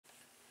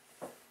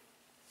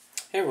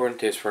Hey everyone,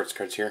 Dave Sports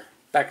Cards here.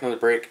 Back another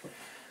break,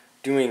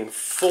 doing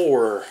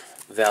 4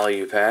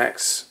 value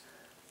packs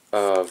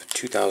of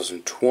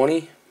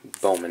 2020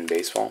 Bowman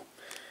baseball,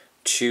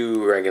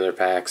 2 regular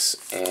packs,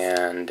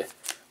 and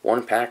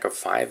 1 pack of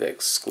 5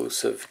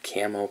 exclusive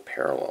camo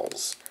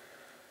parallels.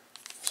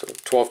 So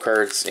 12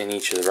 cards in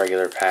each of the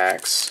regular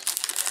packs.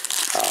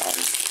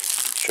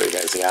 Show you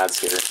guys the odds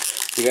here.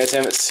 If you guys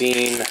haven't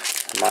seen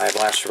my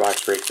Blaster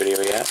Box break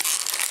video yet,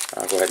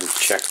 go ahead and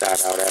check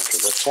that out after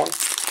this one.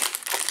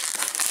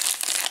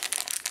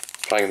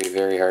 Probably going to be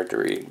very hard to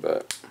read,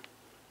 but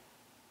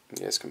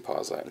you guys can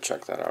pause that and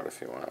check that out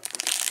if you want.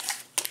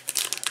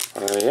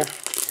 Yeah,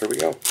 here we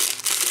go.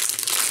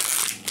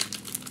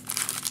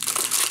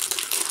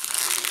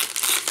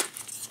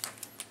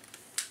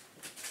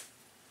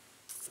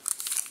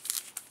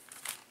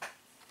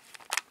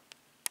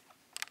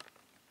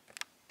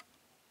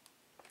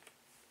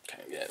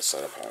 Okay, get it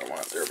set up how I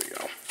want. There we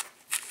go.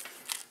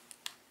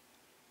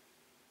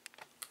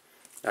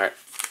 Alright,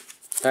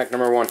 pack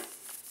number 1.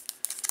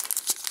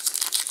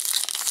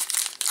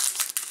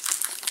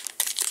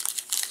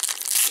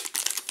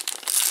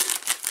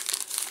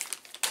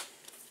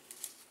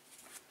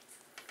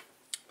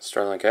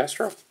 Starlin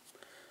Castro,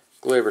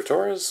 Gleyber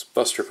Torres,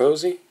 Buster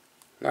Posey,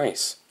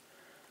 nice.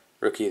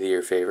 Rookie of the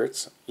Year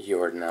favorites,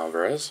 Yordan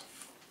Alvarez.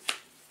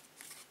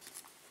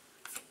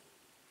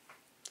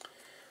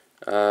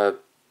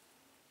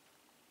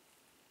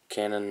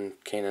 Cannon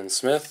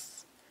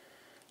Smith,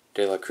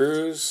 De La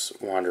Cruz,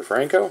 Wander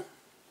Franco,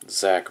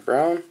 Zach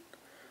Brown,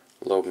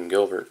 Logan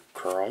Gilbert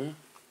Chrome,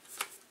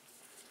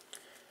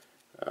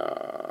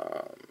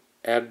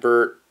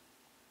 Adbert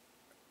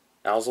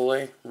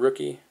Alzolay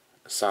rookie,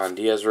 San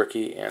Diaz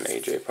rookie, and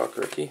AJ Puck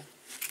rookie.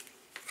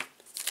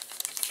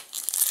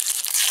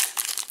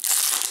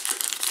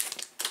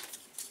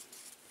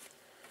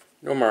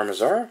 Nomar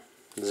Mazara,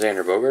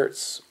 Xander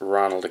Bogaerts,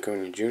 Ronald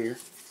Acuna Jr.,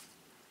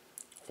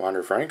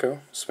 Wander Franco,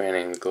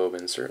 spanning the globe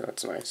insert,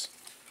 that's nice.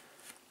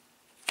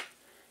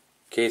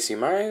 Casey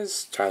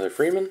Mize, Tyler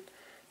Freeman,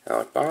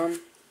 Alec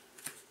Baum,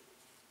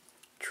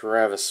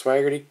 Travis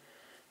Swaggerty,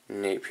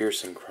 Nate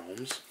Pearson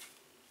Chromes,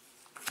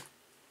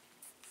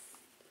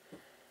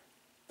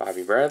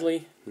 Bobby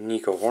Bradley,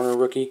 Nico Horner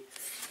rookie,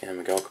 and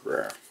Miguel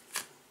Cabrera.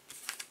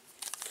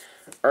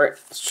 Alright,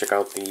 let's check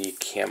out the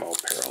camo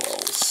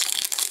parallels.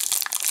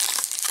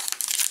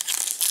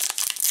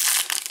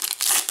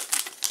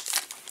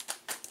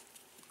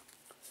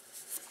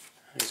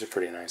 These are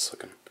pretty nice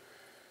looking.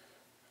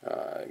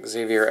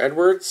 Xavier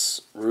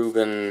Edwards,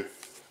 Ruben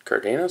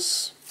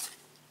Cardenas,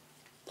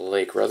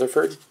 Blake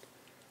Rutherford,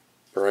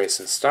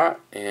 Bryson Stott,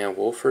 and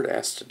Wilfred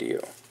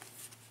Astudillo.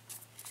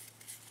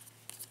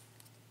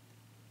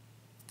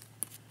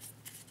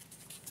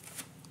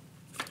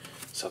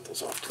 Set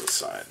those off to the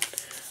side.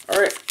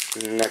 Alright,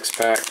 next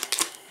pack.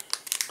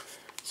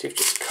 See if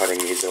just cutting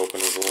these open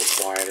is a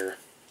little quieter.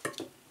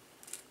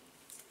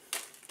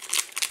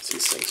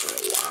 These things are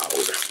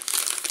loud.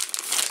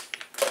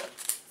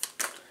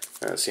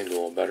 That seems a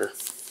little better.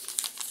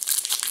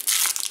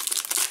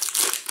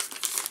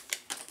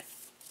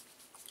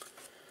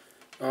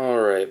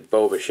 Alright,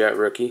 Bo Bichette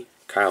rookie,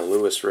 Kyle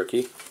Lewis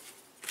rookie,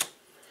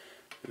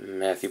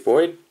 Matthew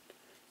Boyd,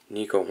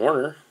 Nico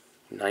Horner,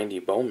 90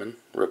 Bowman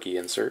rookie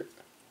insert.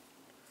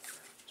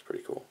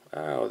 Pretty cool.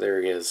 Oh,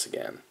 there he is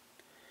again.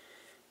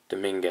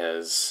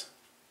 Dominguez,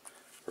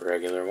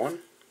 regular one.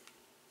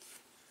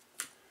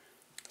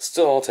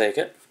 Still, I'll take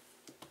it.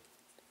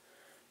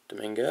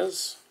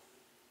 Dominguez.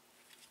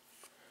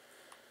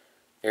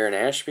 Aaron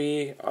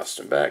Ashby,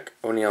 Austin Beck,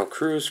 O'Neal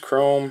Cruz,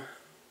 Chrome,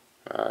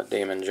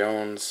 Damon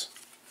Jones,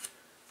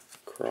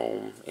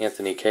 Chrome,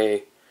 Anthony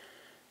K,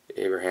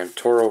 Abraham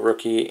Toro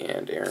rookie,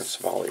 and Aaron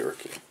Savali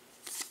rookie.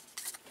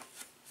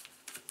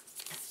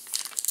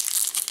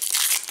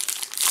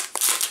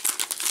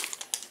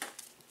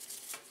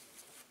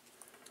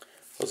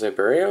 Jose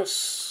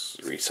Barrios,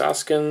 Rhys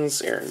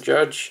Hoskins, Aaron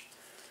Judge,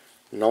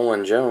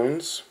 Nolan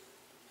Jones,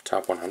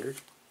 top 100,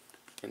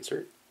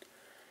 insert,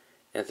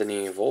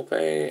 Anthony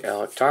Volpe,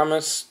 Alec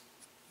Thomas,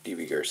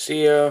 D.B.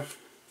 Garcia,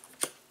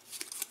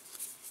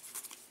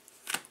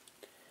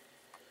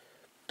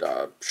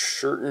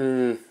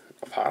 Sherton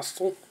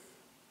Apostle,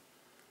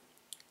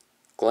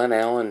 Glenn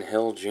Allen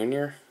Hill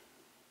Jr.,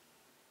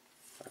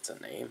 that's a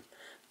name,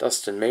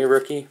 Dustin May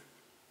rookie,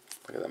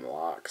 look at them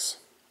locks.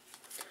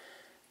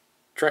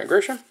 Trent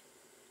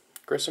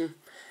Grissom,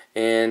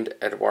 and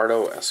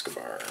Eduardo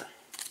Escobar.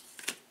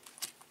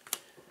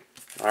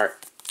 Alright,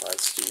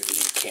 let's do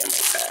the camo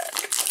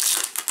pack.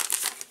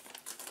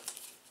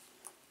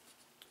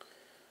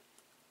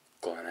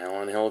 Glenn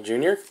Allen Hill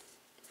Jr.,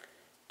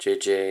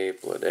 J.J.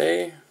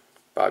 Bleday,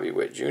 Bobby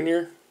Witt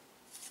Jr.,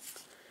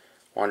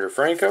 Wander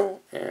Franco,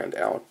 and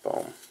Alec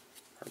Baum.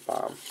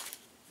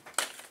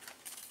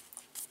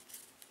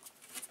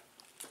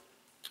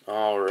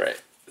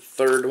 Alright,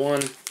 third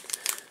one.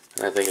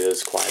 And I think it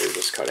is quieter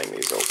just cutting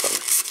these open.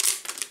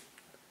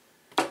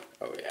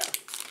 Oh yeah.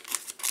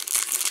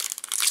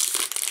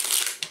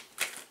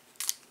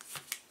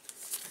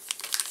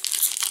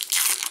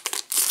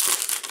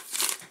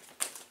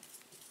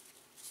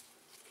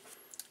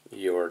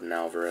 Jordan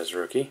Alvarez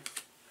rookie.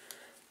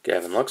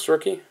 Gavin Lux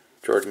rookie.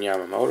 Jordan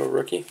Yamamoto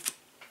rookie.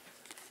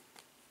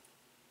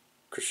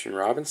 Christian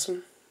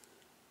Robinson,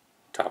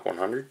 top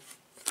 100.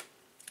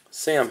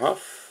 Sam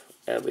Huff,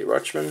 Adley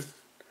Rutschman,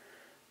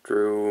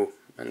 Drew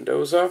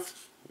Mendoza,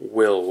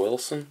 Will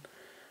Wilson,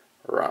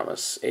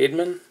 Ramos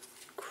Aidman,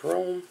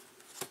 Chrome,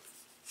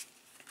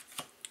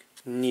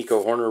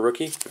 Nico Horner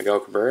rookie, Miguel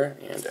Cabrera,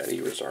 and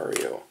Eddie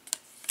Rosario.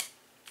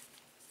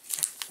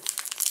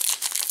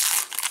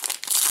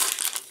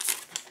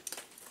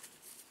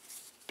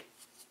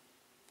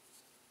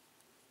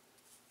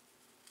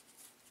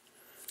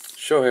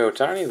 Shohei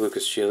Ohtani,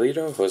 Lucas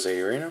Giolito, Jose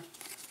Urena,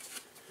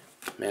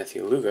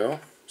 Matthew Lugo,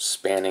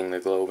 spanning the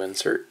globe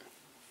insert,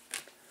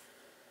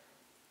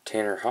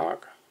 Tanner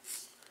Houck,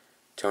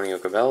 Tony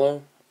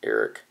Cabello,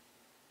 Eric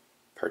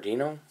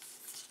Pardino,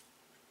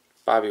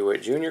 Bobby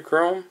Witt Jr.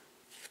 Chrome,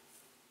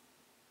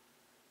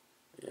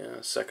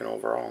 yeah, second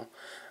overall,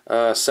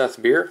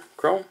 Seth Beer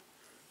Chrome,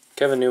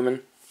 Kevin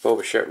Newman, Bo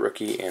Bichette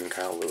rookie, and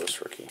Kyle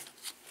Lewis rookie.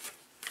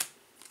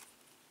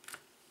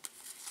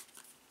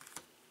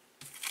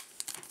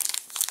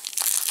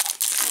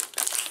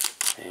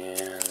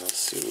 And let's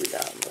see what we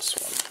got in this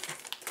one.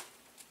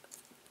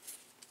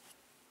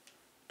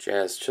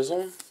 Jazz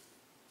Chisholm,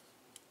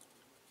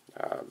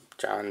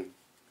 John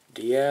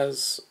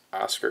Diaz,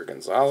 Oscar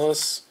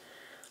Gonzalez,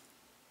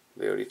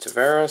 Leody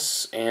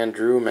Taveras, and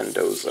Drew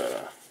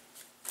Mendoza.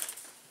 I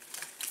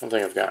don't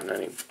think I've gotten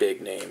any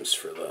big names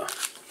for the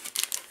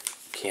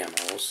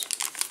camos.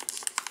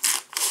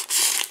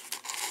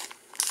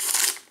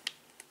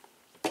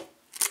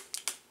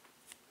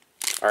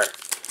 Alright,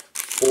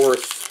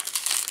 fourth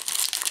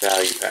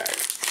value pack.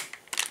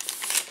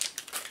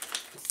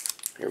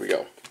 Here we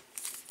go.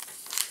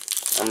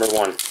 Number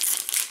 1.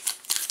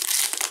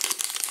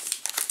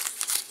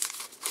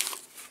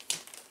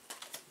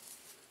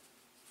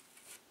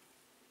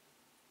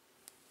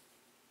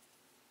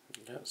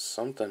 Got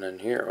something in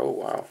here. Oh,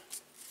 wow.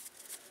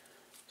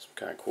 Some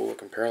kind of cool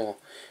looking parallel.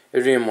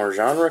 Adrian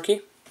Morjan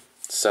rookie.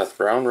 Seth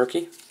Brown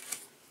rookie.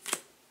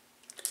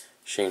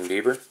 Shane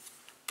Bieber.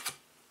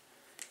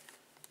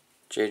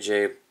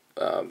 JJ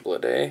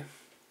Bleday.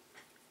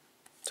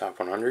 Top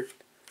 100.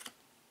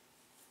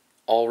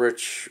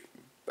 Ulrich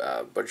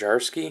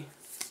Bojarski.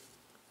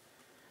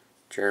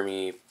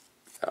 Jeremy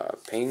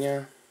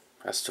Pena.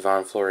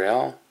 Estevan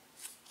Florial.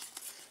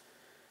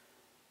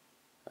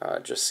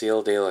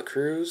 Jaceel De La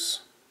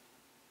Cruz.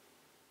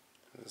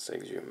 So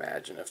could you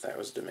imagine if that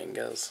was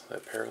Dominguez,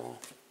 that parallel?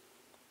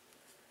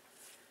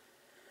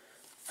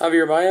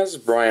 Javier Baez,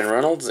 Brian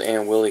Reynolds,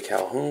 and Willie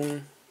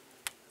Calhoun.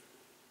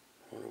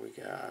 What do we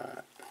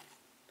got?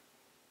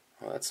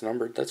 Well, that's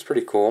numbered. That's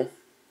pretty cool.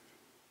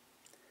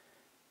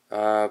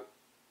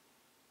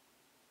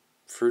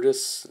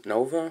 Frutus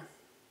Nova.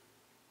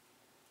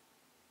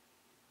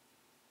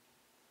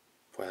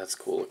 Boy, that's a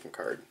cool looking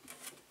card.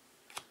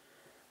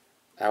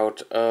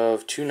 Out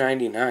of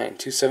 299,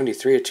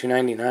 273 at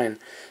 299.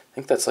 I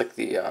think that's like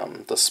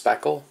the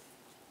speckle,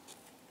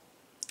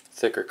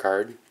 thicker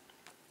card.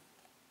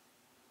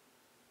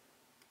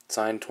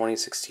 Signed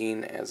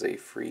 2016 as a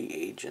free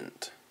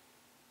agent.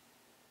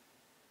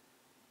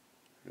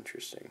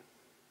 Interesting.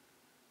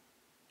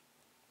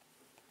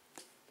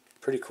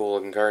 Pretty cool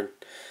looking card.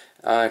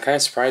 Kind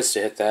of surprised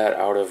to hit that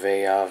out of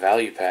a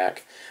value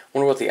pack.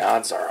 Wonder what the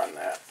odds are on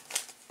that.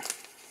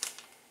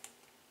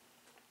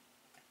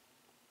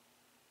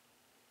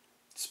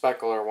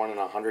 Speckler 1 in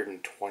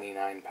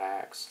 129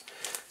 packs.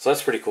 So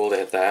that's pretty cool to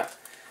hit that.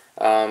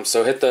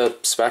 So hit the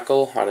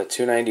speckle out of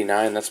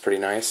 299. That's pretty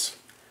nice.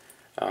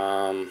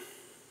 Bobby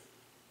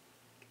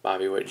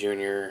Witt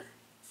Jr.,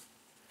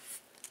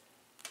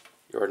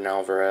 Jordan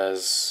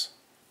Alvarez,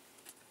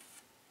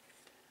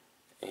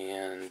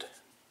 and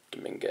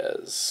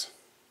Dominguez.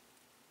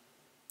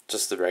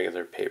 Just the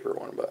regular paper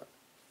one, but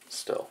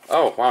still.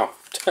 Oh, wow.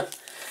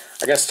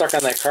 I got stuck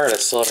on that card. I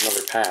still have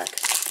another pack.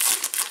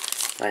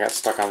 I got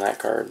stuck on that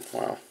card.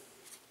 Wow.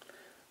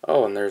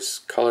 Oh, and there's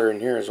color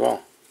in here as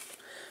well.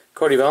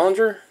 Cody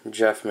Bellinger,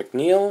 Jeff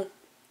McNeil.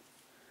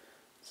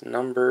 It's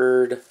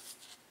numbered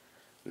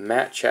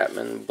Matt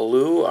Chapman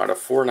blue out of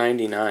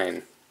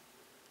 499.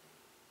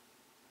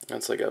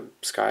 That's like a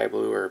sky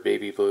blue or a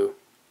baby blue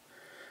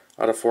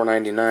out of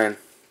 499.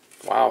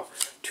 Wow.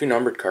 2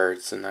 numbered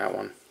cards in that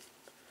one.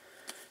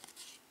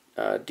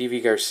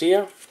 DV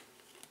Garcia.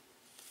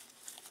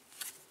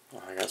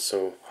 Oh, I got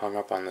so hung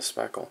up on the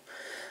speckle.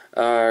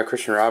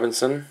 Christian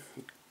Robinson,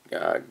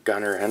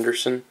 Gunnar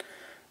Henderson,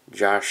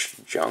 Josh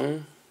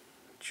Jung,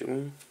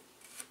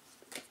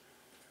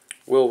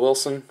 Will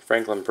Wilson,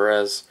 Franklin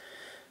Perez,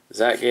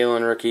 Zach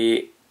Galen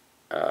rookie,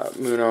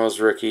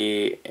 Munoz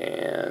rookie,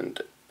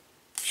 and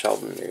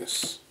Sheldon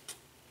Noose.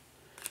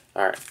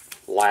 Alright,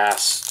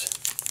 last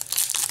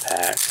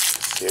pack.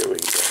 Let's see what we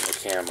can get in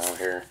the camo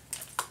here.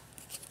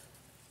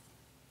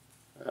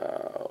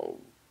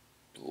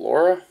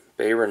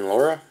 Bayron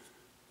Laura,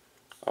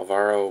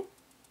 Alvaro.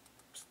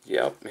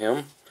 Yep,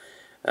 him.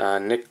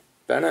 Nick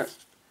Bennett.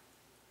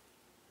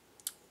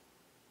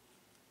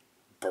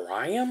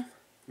 Briam?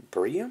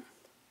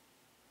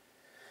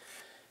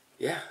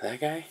 yeah, that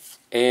guy.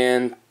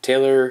 And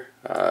Taylor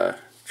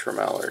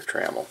Trammell or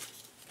Trammell.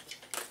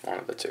 One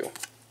of the two.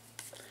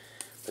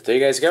 But there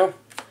you guys go.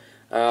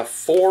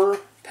 4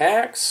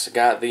 packs.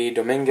 Got the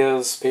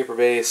Dominguez paper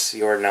base,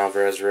 Jordan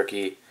Alvarez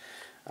rookie.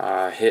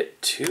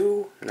 Hit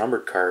 2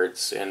 numbered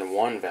cards in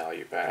 1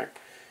 value pack.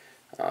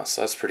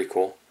 So that's pretty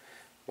cool.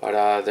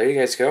 But there you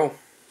guys go.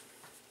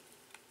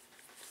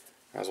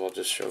 Might as well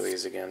just show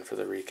these again for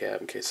the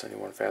recap in case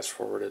anyone fast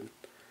forwarded.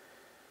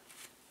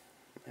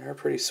 They're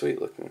pretty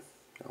sweet looking,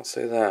 I'll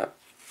say that.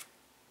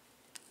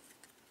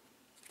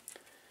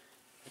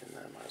 And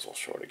then might as well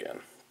show it again.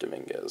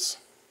 Dominguez.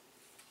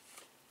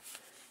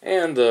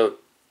 And the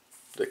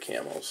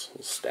camos.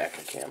 A stack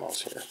of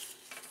camos here.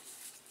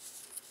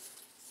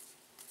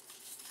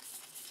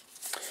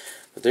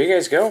 But there you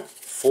guys go.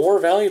 4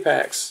 value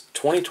packs.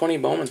 2020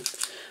 Bowman.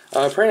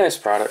 Pretty nice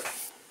product.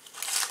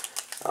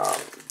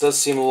 Does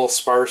seem a little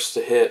sparse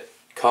to hit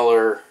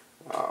color.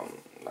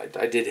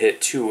 I did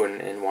hit 2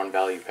 in 1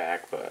 value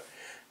pack, but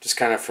just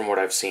kind of from what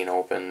I've seen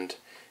opened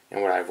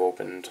and what I've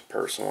opened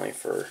personally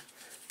for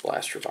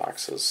blaster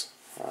boxes.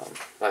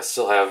 I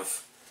still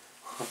have,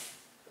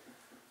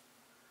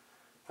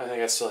 I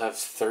think I still have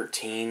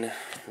 13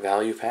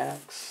 value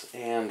packs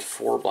and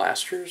 4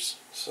 blasters,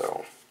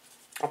 so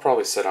I'll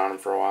probably sit on them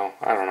for a while.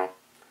 I don't know.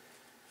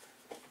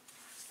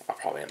 I'll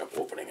probably end up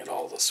opening it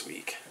all this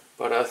week.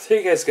 But there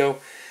you guys go.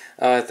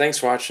 Thanks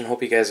for watching.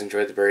 Hope you guys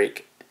enjoyed the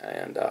break,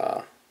 and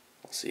I'll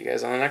see you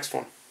guys on the next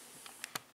one.